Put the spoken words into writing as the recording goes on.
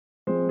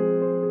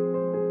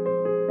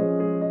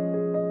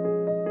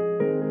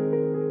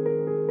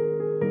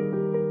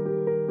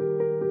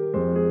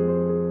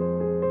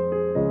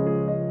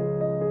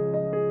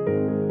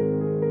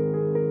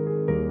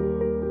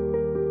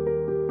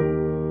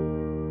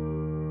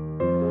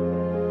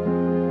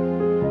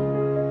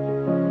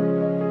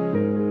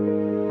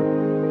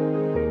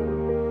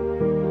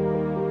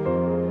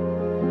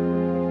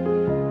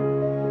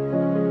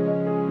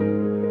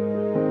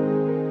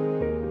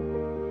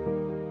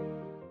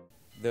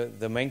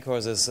the main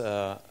course is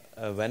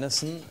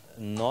venison,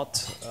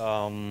 not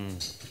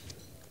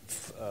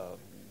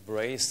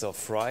braised or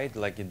fried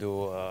like you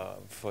do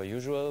for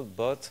usual,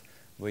 but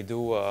we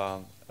do a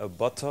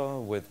butter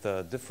with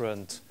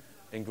different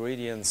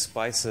ingredients,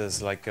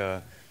 spices like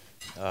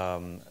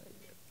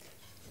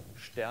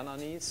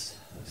Sternanis,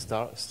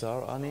 star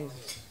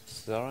anise,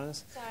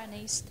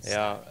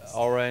 yeah,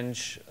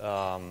 orange,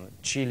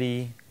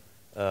 chili,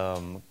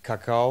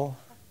 cacao.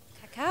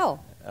 Cacao.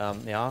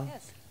 Yeah,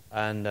 yes.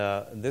 And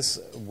this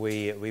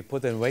we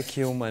put in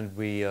vacuum and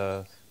we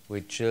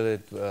chill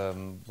it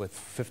with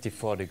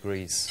 54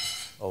 degrees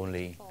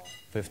only.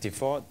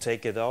 54.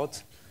 Take it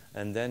out,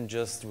 and then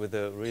just with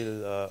a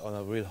real on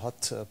a real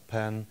hot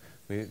pan,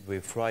 we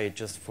fry it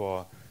just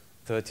for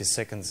 30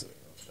 seconds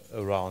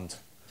around.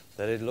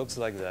 That it looks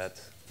like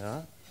that,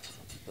 huh?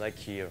 Like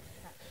here.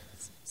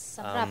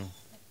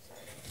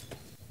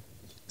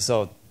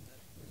 So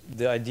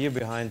the idea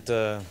behind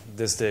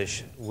this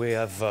dish, we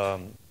have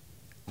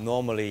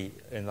normally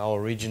in our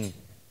region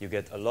you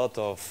get a lot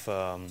of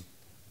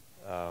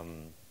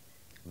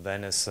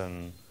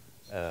venison.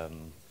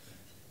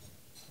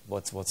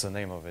 What's the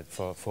name of it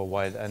for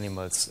wild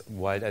animals?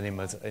 Wild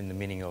animals in the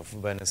meaning of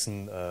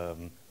venison,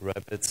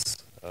 rabbits.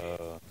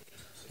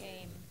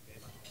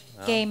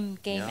 Game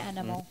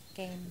animal.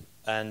 Game.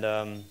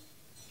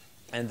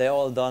 And they're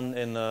all done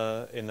in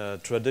a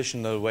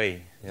traditional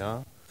way.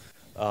 Yeah.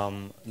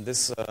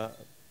 This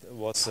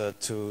was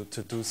to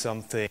do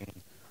something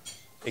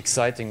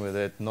exciting with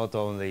it, not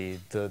only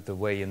the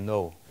way you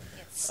know.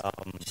 Yes.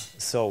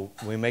 So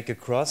we make a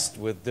crust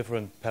with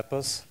different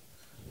peppers.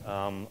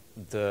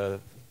 The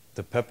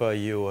pepper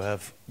you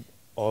have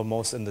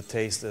almost in the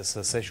taste is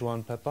a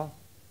Szechuan pepper,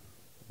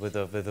 with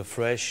a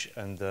fresh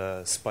and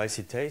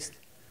spicy taste.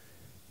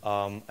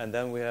 And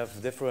then we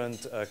have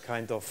different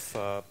kind of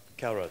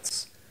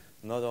carrots.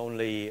 Not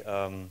only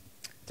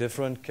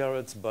different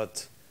carrots,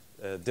 but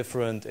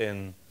different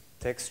in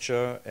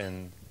texture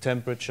and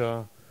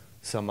temperature.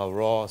 Some are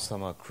raw,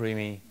 some are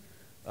creamy,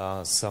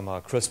 some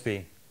are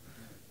crispy.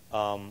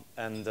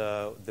 And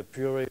the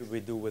puree we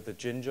do with the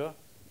ginger.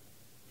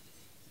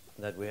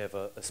 That we have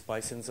a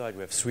spice inside.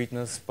 We have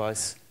sweetness,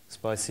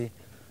 spicy.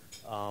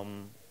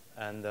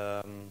 And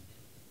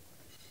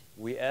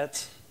we add,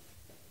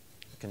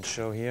 I can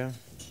show here,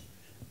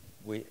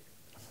 we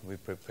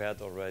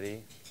prepared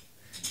already.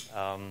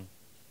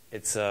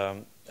 It's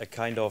a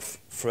kind of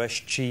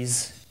fresh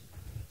cheese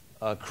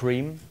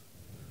cream,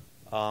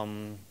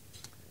 and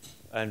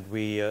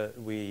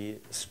we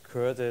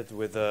skirt it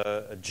with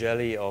a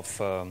jelly of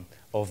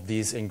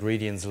these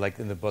ingredients, like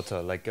in the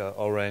butter, like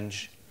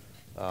orange,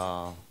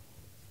 star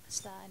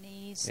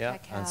anise, yeah,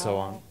 cacao. and so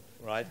on,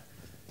 right?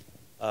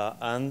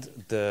 And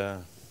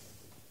to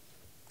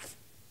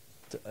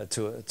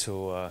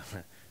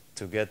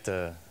get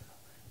the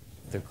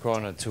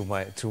corner to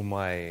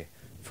my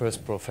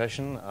first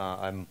profession,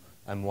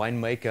 I'm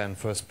winemaker in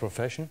first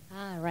profession.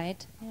 Ah,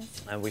 right.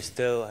 Yes. And we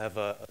still have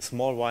a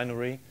small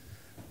winery,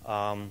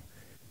 and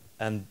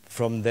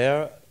from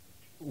there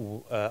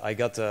I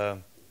got a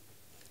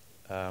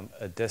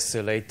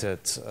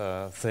distillated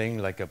thing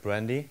like a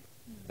brandy,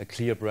 a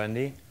clear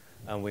brandy,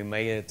 and we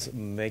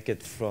make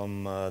it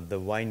from the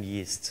wine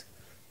yeast.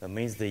 That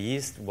means the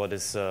yeast, what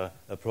is a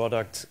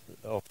product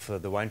of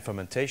the wine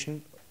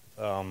fermentation.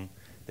 The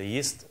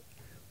yeast,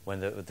 when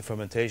the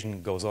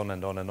fermentation goes on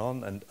and on and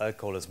on, and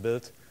alcohol is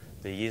built,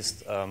 the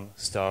yeast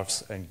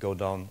starves and go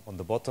down on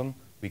the bottom.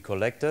 We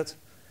collect it,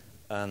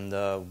 and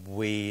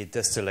we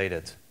distillate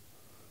it.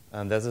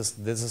 And this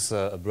is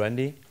a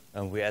brandy,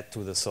 and we add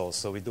to the sauce.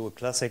 So we do a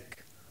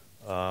classic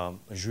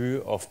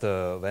jus of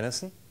the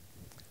venison,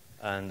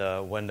 and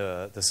when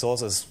the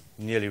sauce is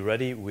nearly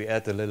ready, we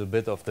add a little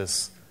bit of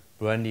this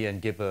brandy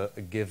and give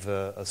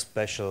a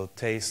special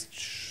taste,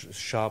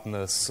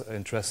 sharpness,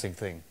 interesting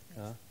thing.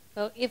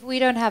 So if we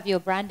don't have your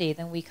brandy,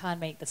 then we can't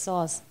make the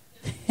sauce.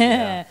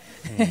 Yeah.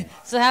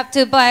 So have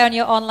to buy on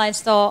your online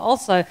store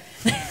also.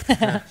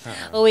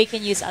 Or we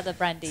can use other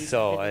brandies.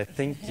 So I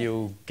think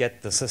you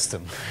get the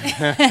system.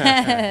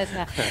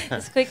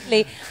 Just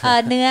quickly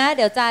เนื้อเ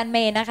ดี๋ยวจานเม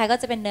ย์นะคะก็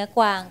จะเป็นเนื้อก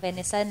วาง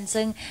Venison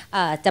ซึ่ง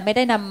จะไม่ไ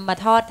ด้นำมา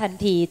ทอดทัน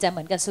ทีจะเห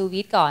มือนกับซูวี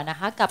ทก่อนนะ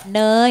คะกับเ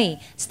นย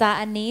Star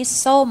Anise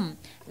ส้ม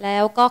แล้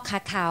วก็คา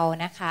คาโอ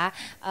นะคะ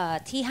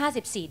ที่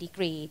54 ดีก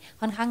รี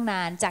ค่อนข้างน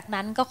านจาก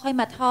นั้นก็ค่อย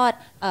มาทอด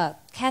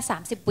แค่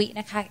30 วิ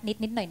นะคะนิด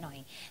หน่อย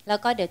แล้ว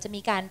ก็เดี๋ยวจะ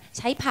มีการใ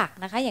ช้ผัก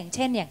นะคะอย่างเ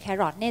ช่นอย่างแค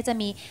รอทเนี่ยจะ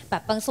มีแบ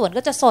บบางส่วน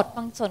ก็จะสดบ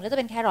างส่วนก็จะ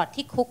เป็นแครอท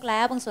ที่คุกแล้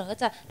วบางส่วนก็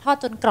จะทอด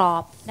จนกรอ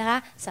บนะคะ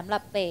สำหรั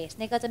บเบสเ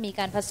นี่ยก็จะมี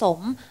การผสม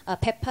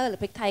เพปเปอร์หรือ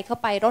พริกไทยเข้า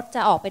ไปรสจ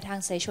ะออกไปทาง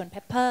เซชวนเพ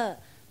ปเปอร์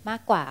มา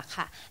กกว่า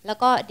ค่ะแล้ว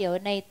ก็เดี๋ยว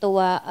ในตัว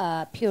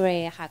พิเร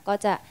ค่ะก็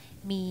จะ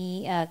มี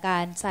กา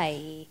รใส่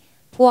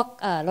พวก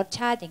รส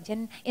ชาติอย่างเช่น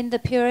in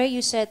the puree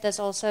you said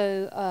there's also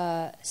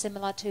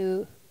similar to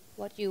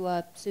what you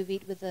sous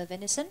vide with the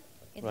venison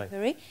in the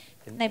puree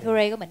ใน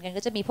puree ก็เหมือนกัน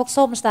ก็จะมีพวก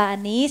ส้ม star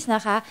anise น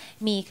ะคะ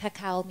มีคา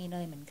คาโอมีเน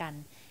ยเหมือนกัน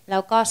แล้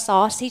วก็ซอ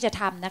สที่จะ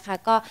ทำนะคะ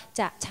ก็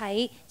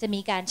จะมี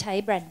การใช้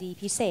แบรนดี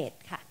พิเศษ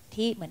ค่ะ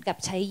ที่เหมือนกับ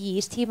ใช้ยี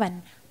สต์ที่มัน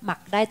หมัก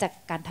ได้จาก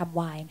การทำไ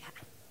วน์ค่ะ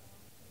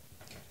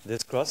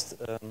This crust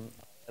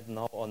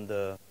now on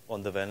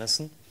the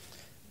venison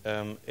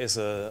is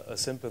a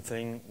simple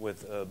thing with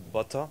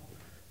butter,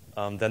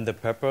 then the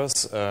peppers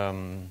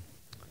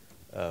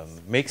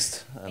mixed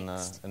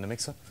in the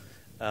mixer,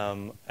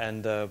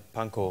 and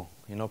panko.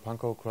 You know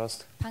panko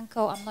crust?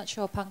 Panko, I'm not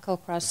sure panko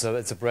crust. So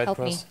it's a bread Help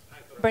crust. me.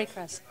 Bread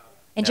crust.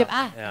 In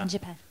Japan. In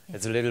Japan. Yes.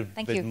 It's a little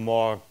Thank bit you.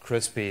 more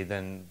crispy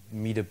than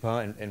mie de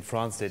pain. In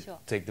France, they Sure.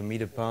 take the mie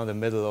de pain, the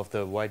middle of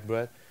the white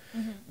bread,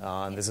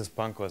 and this is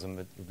panko, is a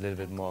little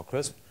bit more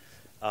crisp.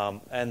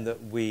 And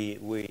we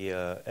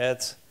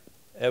add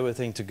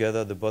everything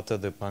together: the butter,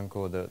 the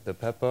panko, the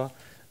pepper.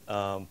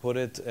 Put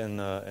it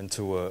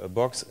into a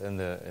box in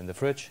the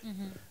fridge,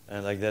 and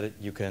like that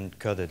you can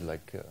cut it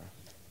like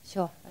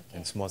Sure. Okay.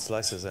 in small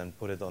slices and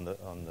put it on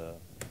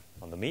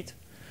the meat.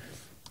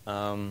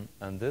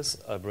 And this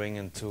I bring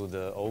into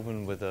the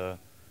oven with a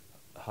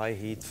high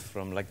heat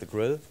from like the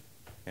grill,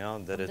 that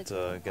On it the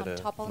grill, get on a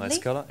top nice only?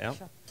 color. Yeah.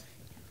 Sure.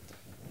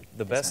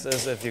 The This best one.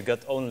 is if you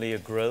get only a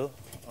grill,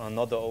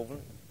 not the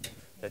oven,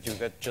 that you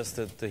get just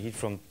the heat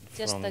from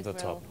Just the the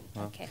grill. top.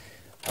 huh? Okay.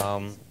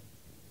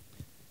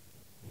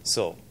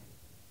 So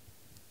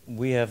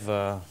we have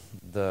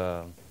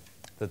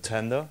the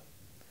tender.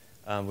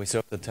 We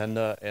serve the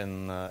tender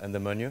in the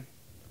menu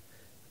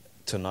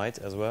tonight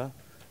as well.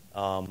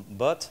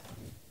 But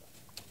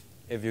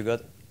if you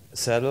got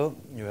saddle,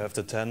 you have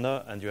the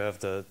tender and you have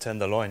the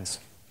tenderloins.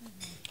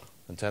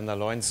 The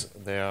tenderloins,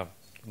 they are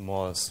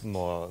more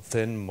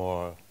thin,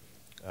 more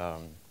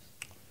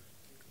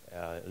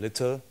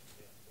little,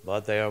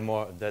 but they are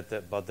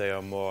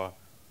more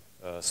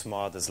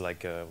smart. It's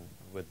like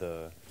with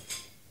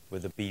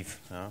the beef.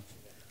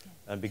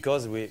 And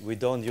because we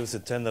don't use the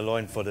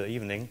tenderloin for the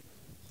evening,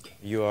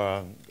 you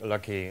are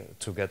lucky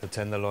to get the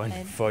tenderloin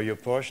for your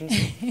portions.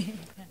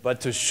 But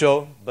to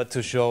show,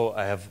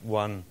 I have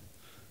one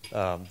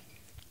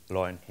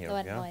loin here.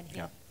 One loin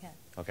here. Yeah.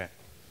 Okay.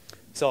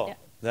 So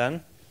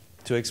then,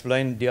 to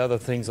explain the other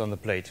things on the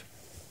plate,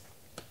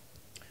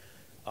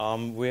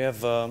 we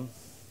have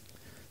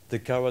the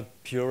carrot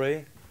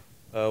puree.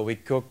 We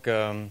cook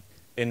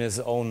in its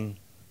own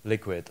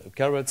liquid.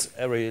 Carrots,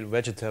 every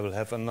vegetable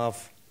have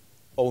enough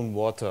own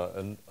water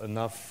and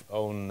enough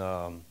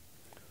own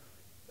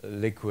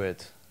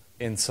liquid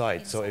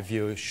inside. So if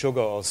you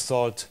sugar or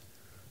salt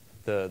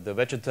the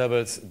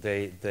vegetables,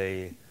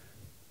 the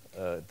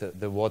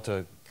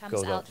water Comes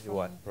goes out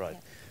from, right.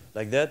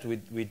 Like that,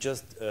 we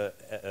just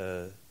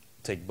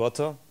take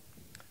butter,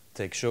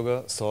 take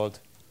sugar, salt,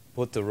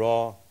 put the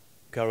raw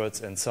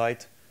carrots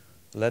inside,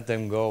 let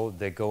them go.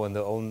 They go in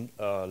their own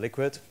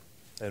liquid,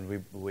 and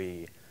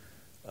we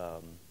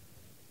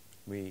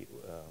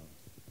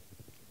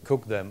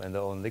cook them in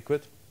their own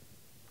liquid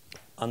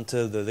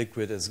until the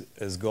liquid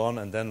is gone,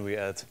 and then we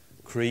add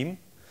cream.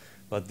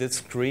 But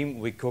this cream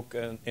we cook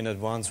in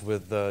advance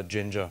with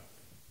ginger.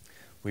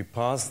 We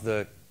pass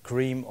the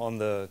cream on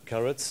the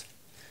carrots,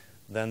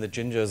 then the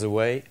ginger is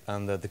away,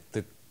 and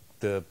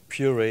the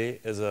puree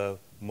is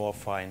more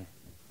fine,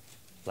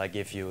 like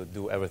if you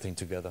do everything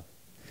together.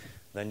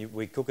 Then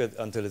we cook it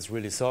until it's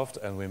really soft,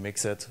 and we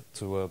mix it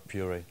to a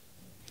puree.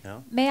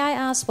 Yeah? May I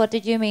ask, what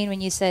did you mean when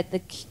you said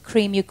the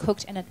cream you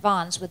cooked in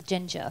advance with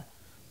ginger?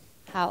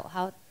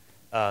 How?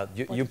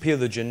 You peel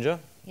the ginger,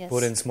 Yes.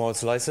 put in small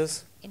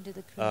slices, Into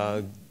the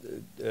cream.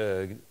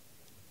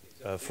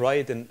 fry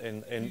it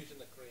in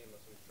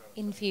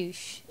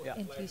Infuse. Yeah.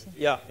 Infuse.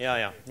 yeah.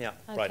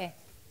 Okay.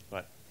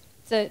 Right.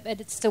 So, but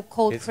it's still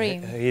cold It's-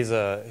 cream. He's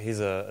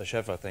a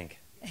chef, I think.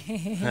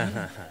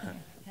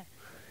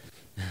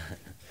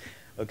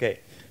 Okay,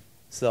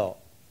 so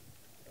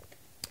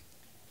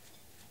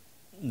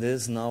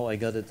this now I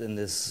got it in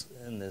this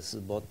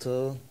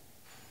bottle.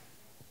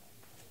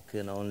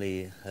 Can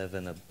only have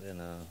in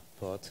a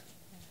pot.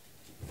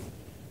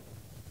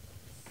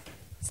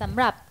 สำ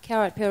หรับ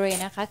carrot puree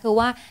นะคะคือ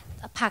ว่า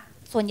ผัก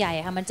ส่วนใหญ่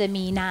ค่ะมันจะ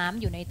มีน้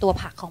ำอยู่ในตัว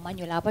ผักของมัน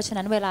อยู่แล้วเพราะฉะ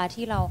นั้นเวลา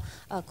ที่เรา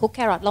คุกแค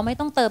รอทเราไม่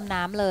ต้องเติม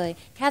น้ำเลย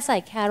แค่ใส่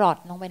แครอท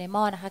ลงไปในห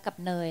ม้อนะคะกับ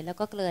เนยแล้ว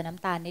ก็เกลือน้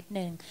ำตาลนิด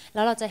นึงแ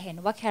ล้วเราจะเห็น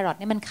ว่าแครอท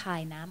นี่มันคา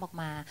ยน้ำออก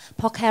มา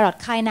พอแครอท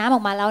คายน้ำอ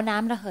อกมาแล้วน้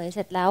ำระเหยเส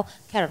ร็จแล้ว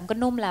แครอทมันก็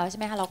นุ่มแล้วใช่ไ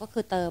หมคะเราก็คื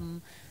อเติ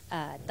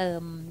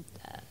ม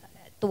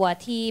ตัว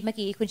ที่เมื่อ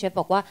กี้คุณเชฟ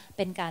บอกว่าเ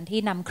ป็นการที่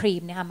นำครี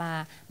มเนี่ยค่ะ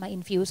มา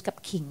infuse กับ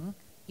ขิง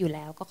อยู่แ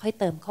ล้วก็ค่อย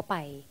เติมเข้าไป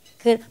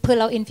คือ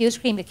เรา infuse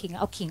ครีมกับขิง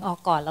เอาขิงออก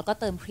ก่อนแล้วก็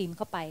เติมครีมเ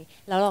ข้าไป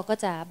แล้วเราก็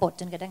จะบด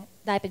จนกระทั่ง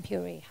ได้เป็น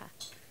puree ค่ะ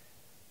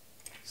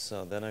So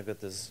then I got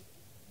this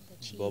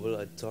bubble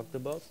I talked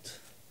about.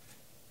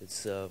 It's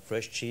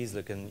fresh cheese.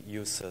 You can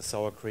use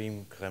sour cream,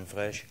 creme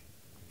fraiche,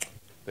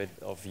 bit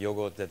of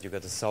yogurt that you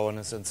get the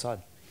sourness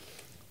inside,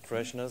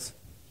 freshness,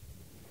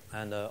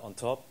 and on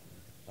top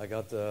I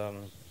got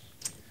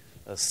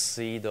a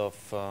seed of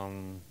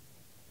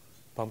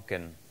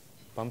pumpkin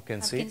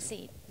seed.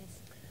 seed yes.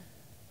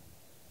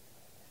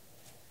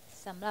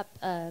 สำหรับ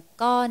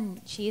ก้อน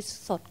ชีส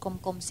สดก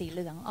ลมๆสีเห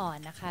ลืองอ่อน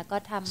นะคะก็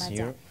ทำมา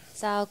จาก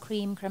sour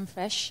cream creme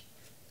fraiche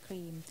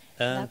cream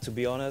And to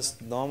be honest,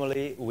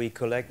 normally we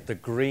collect the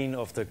green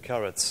of the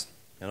carrots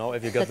You know,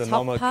 if you got The the top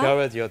normal part?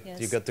 carrot, you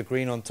Yes. got the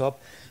green on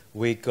top.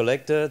 We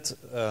collect it,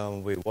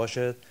 we wash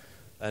it,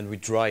 and we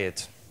dry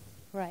it.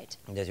 Right.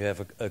 That you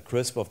have a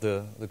crisp of the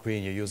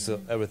green. You use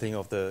everything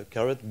of the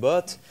carrot,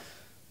 but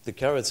the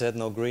carrots had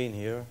no green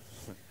here.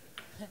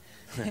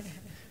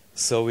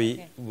 So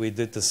we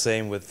did the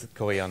same with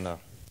coriander.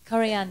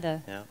 Coriander.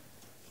 Yeah.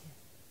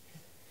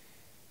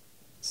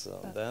 So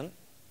then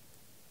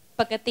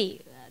ปก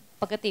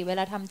ติเว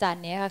ลาทำจาน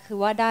เนี้ยค่ะคือ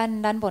ว่า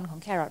ด้านบนของ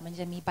แครอทมัน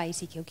จะมีใบ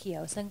สีเขีย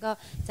วๆซึ่งก็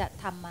จะ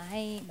ทำมาใ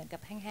ห้เหมือนกั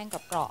บแห้งๆ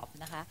กรอบ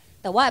ๆนะคะ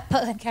แต่ว่าเผ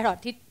อิญแครอท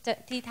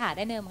ที่ถ่ายไ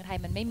ด้ในเมืองไทย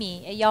มันไม่มี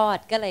ไอ้ยอด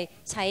ก็เลย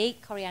ใช้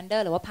คอริแอนเดอ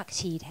ร์หรือว่าผัก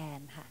ชีแทน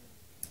ค่ะ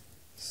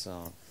so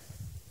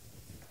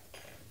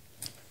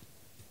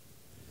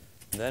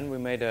then we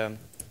made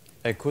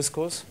a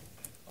couscous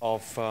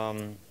of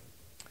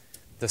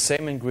the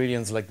same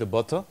ingredients like the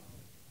butter,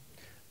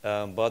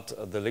 but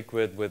the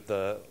liquid with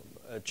the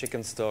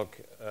chicken stock,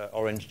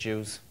 orange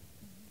juice,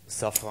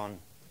 saffron,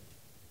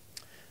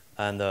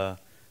 and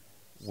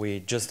we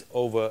just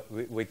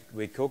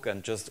we cook and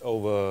just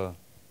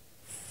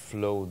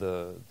overflow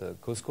the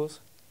couscous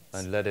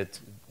and let it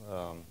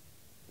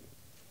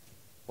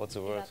what's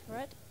the word?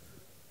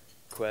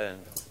 Quellen.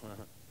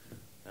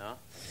 Yeah.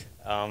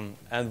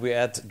 And we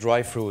add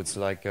dry fruits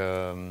like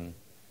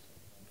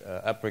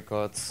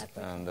apricots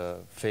and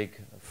fig.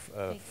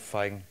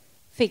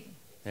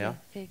 Yeah.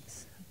 Figs.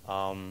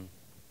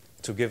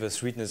 To give a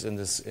sweetness in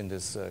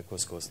this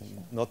couscous.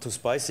 Not too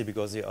spicy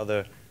because the other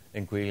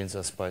ingredients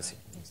are spicy.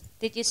 Yes.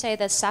 Did you say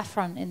there's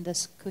saffron in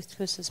this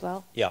couscous as well?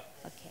 Yeah.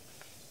 Okay.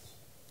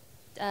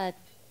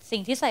 สิ่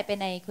งที่ใส่ไป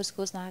ในคุส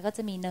คุสนะคะก็จ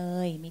ะมีเน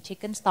ยมีชิค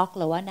เก้นสต็อก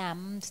หรือว่าน้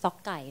ำสต๊อก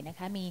ไก่นะค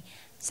ะมี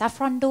ซัฟฟ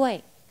รอนด้วย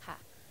ค่ะ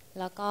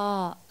แล้วก็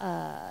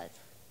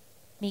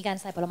มีการ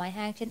ใส่ผลไม้แ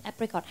ห้งเช่นแอป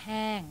ริคอตแ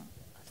ห้ง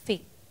ฟิ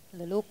กห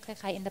รือลูกคล้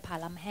ายๆอินทผ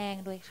ลัมแห้ง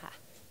ด้วยค่ะ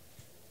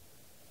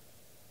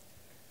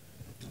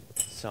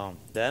So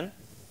then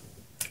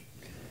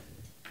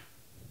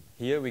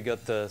here we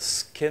got the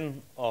skin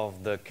of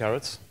the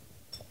carrots.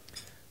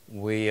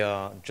 We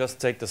just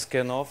take the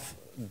skin off,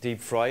 deep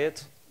fry it,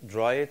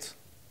 dry it,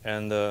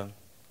 and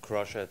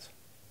crush it.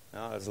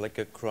 Yeah, it's like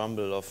a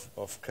crumble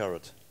of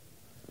carrot.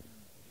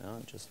 Yeah,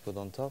 just put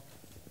on top.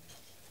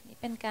 นี่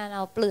เป็นการเอ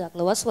าเปลือกห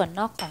รือว่าส่วน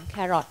นอกของแค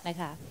รอทนะ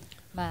คะ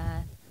มา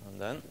And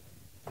then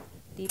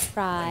deep I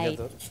fry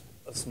get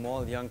a small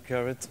young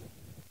carrot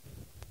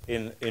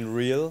in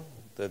real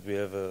that we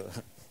have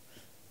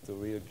the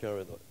real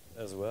carrot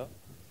as well.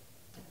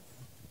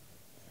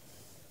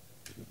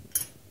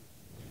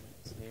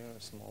 Here,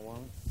 a small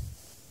one.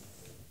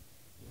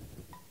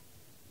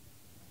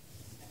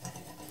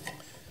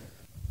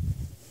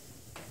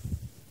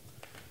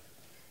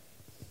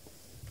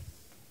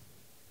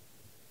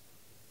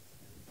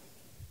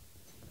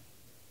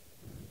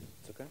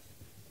 It's okay.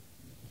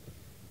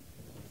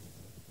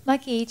 เมื่อ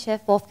กี้เชฟ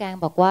โบฟแกง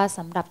บอกว่าส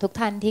ำหรับทุก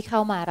ท่านที่เข้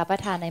ามารับปร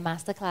ะทานในมา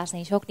สเตอร์คลาส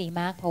นี้โชคดี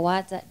มากเพราะว่า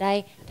จะได้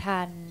ทา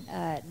น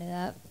เนื้อ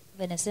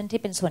Venison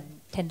ที่เป็นส่วน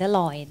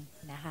tenderloin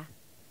นะคะ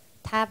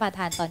ถ้ามาท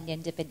านตอนเย็น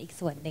จะเป็นอีก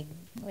ส่วนหนึ่ง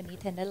วันนี้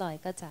tenderloin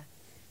ก็จะ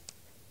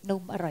นุ่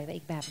มอร่อยไป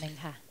อีกแบบหนึ่ง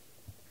ค่ะ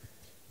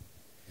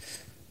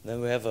Then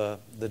we have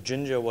the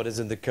ginger, what is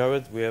in the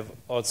carrot. We have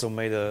also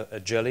made a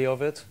jelly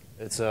of it.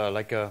 It's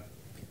like a,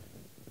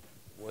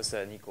 what's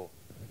that, Nico?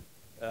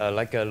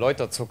 Like a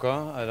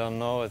Läuterzucker. I don't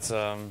know. It's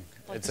a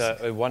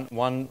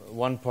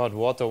one part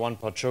water, one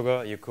part sugar.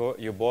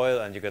 You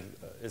boil and you get.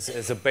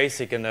 It's a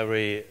basic in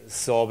every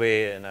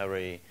sorbet and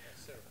every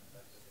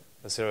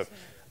syrup.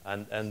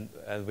 And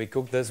we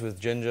cook this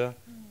with ginger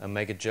and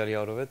make a jelly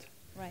out of it.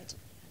 Right.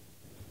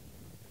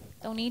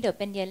 ตรงนี้เดี๋ยว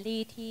เป็นเยล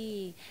ลี่ที่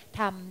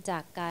ทำจา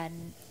กการ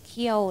เ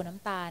คี่ยวน้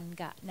ำตาล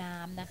กับน้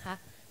ำนะคะ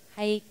ใ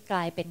ห้กล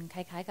ายเป็นค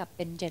ล้ายๆกับเ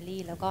ป็นเจล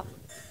ลี่แล้วก็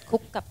คลุ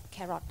กกับแค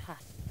รอทค่ะ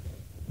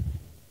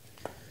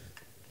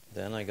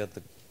Then I got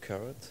the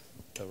carrot,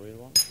 the real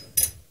one.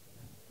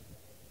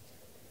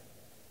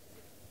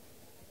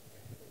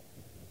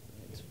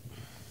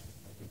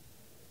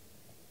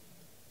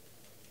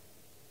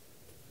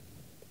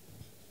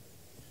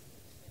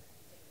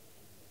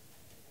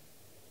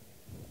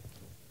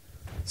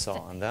 So,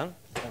 and then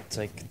I'll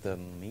take the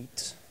meat.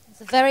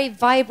 It's a very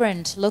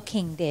vibrant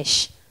looking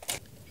dish.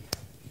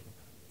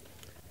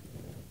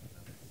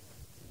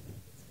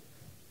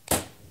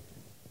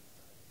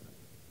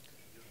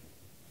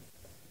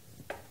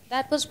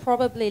 That was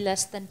probably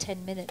less than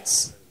 10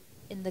 minutes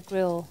in the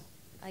grill,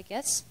 I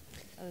guess.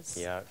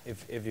 Yeah,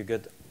 if you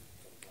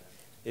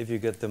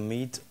get the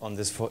meat on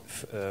this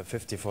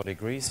 54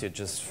 degrees, you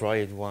just fry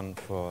it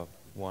for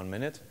 1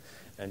 minute,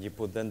 and you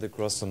put then the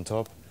crust on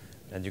top,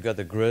 and you got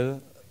the grill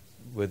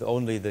with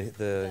only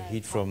the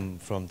heat from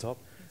top.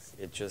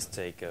 It just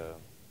take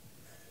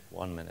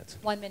 1 minute.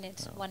 1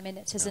 minute. No. 1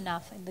 minute is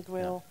enough in the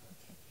grill. No.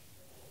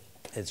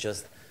 Okay. It's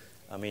just,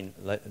 I mean,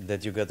 like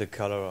that you get the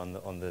color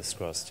on this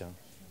crust. Yeah.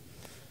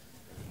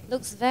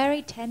 Looks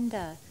very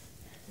tender.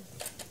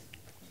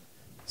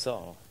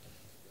 So.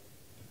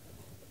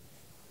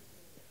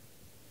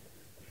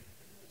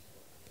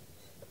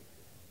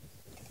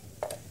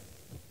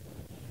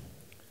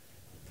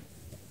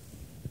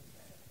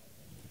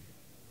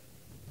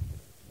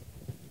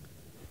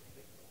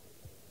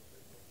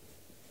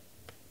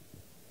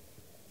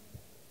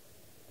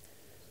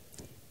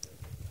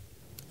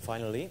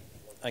 finally,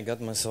 I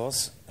got my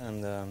sauce,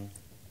 and I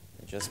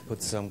just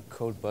put some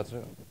cold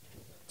butter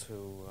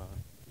to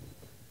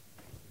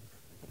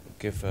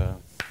give a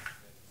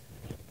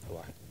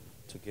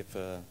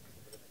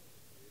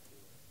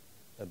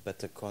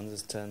better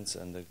consistency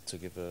and to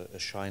give a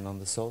shine on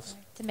the sauce.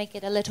 To make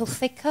it a little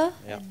thicker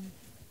Yeah. and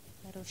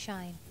little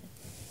shine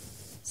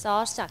ซอ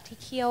สจากที่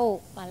เคี่ยว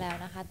มาแล้ว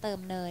นะคะเติม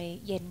เนย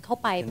เย็นเข้า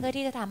ไปเพื่อ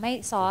ที่จะทำให้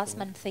ซอส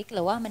มันthickห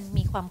รือว่ามัน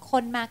มีความ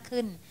ข้นมาก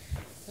ขึ้น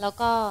แล้ว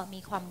ก็มี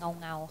ความ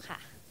เงาๆค่ะ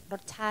ร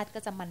สชาติก็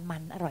จะมั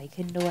นๆอร่อย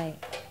ขึ้นด้วย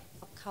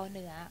เข้าเ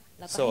นื้อ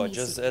แล้วก็ So ให้ I มี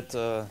just สี add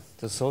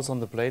the sauce on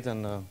the plate,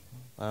 and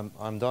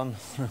I'm done.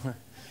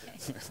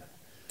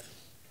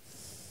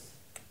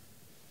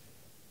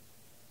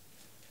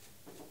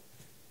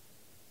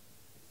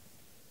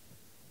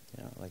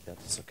 Yeah, like that.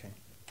 It's okay.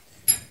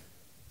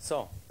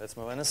 So that's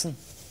my venison.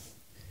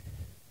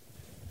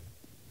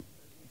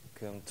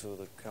 Come to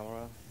the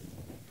camera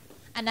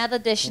Another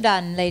dish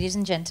done, ladies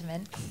and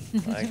gentlemen.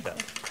 like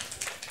that.